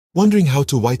Wondering how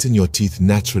to whiten your teeth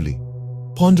naturally?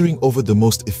 Pondering over the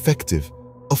most effective,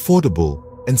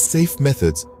 affordable, and safe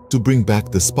methods to bring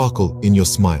back the sparkle in your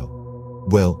smile?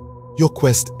 Well, your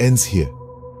quest ends here.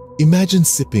 Imagine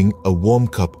sipping a warm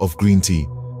cup of green tea,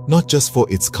 not just for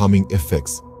its calming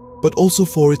effects, but also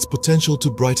for its potential to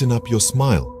brighten up your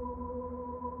smile.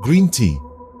 Green tea,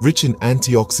 rich in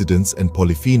antioxidants and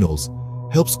polyphenols,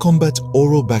 helps combat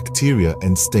oral bacteria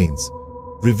and stains,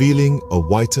 revealing a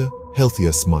whiter,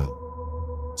 healthier smile.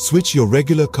 Switch your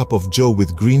regular cup of joe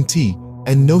with green tea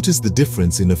and notice the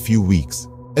difference in a few weeks.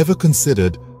 Ever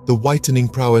considered the whitening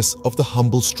prowess of the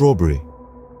humble strawberry?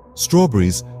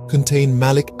 Strawberries contain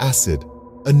malic acid,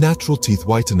 a natural teeth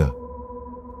whitener.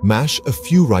 Mash a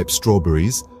few ripe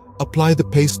strawberries, apply the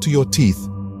paste to your teeth,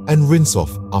 and rinse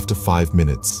off after 5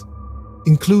 minutes.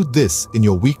 Include this in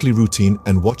your weekly routine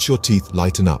and watch your teeth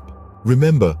lighten up.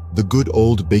 Remember the good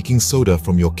old baking soda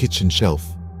from your kitchen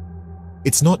shelf.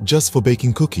 It's not just for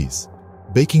baking cookies.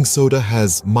 Baking soda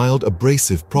has mild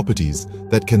abrasive properties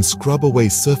that can scrub away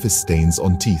surface stains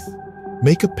on teeth.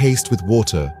 Make a paste with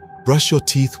water, brush your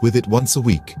teeth with it once a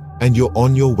week, and you're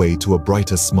on your way to a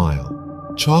brighter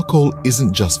smile. Charcoal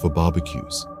isn't just for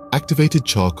barbecues. Activated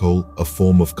charcoal, a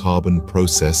form of carbon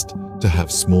processed to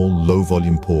have small,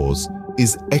 low-volume pores,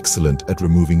 is excellent at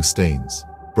removing stains.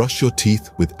 Brush your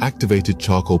teeth with activated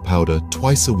charcoal powder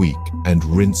twice a week and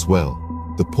rinse well.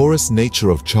 The porous nature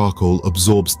of charcoal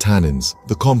absorbs tannins,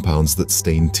 the compounds that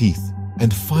stain teeth.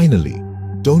 And finally,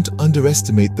 don't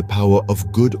underestimate the power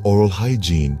of good oral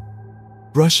hygiene.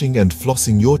 Brushing and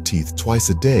flossing your teeth twice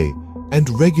a day and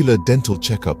regular dental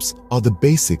checkups are the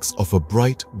basics of a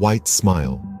bright, white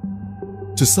smile.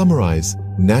 To summarize,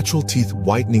 natural teeth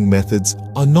whitening methods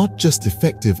are not just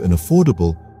effective and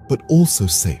affordable, but also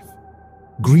safe.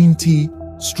 Green tea,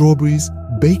 strawberries,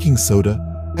 baking soda,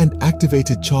 and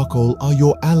activated charcoal are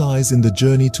your allies in the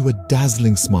journey to a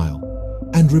dazzling smile.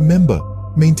 And remember,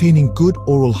 maintaining good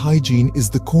oral hygiene is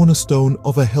the cornerstone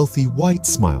of a healthy white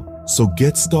smile. So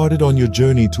get started on your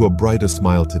journey to a brighter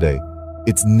smile today.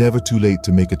 It's never too late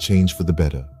to make a change for the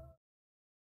better.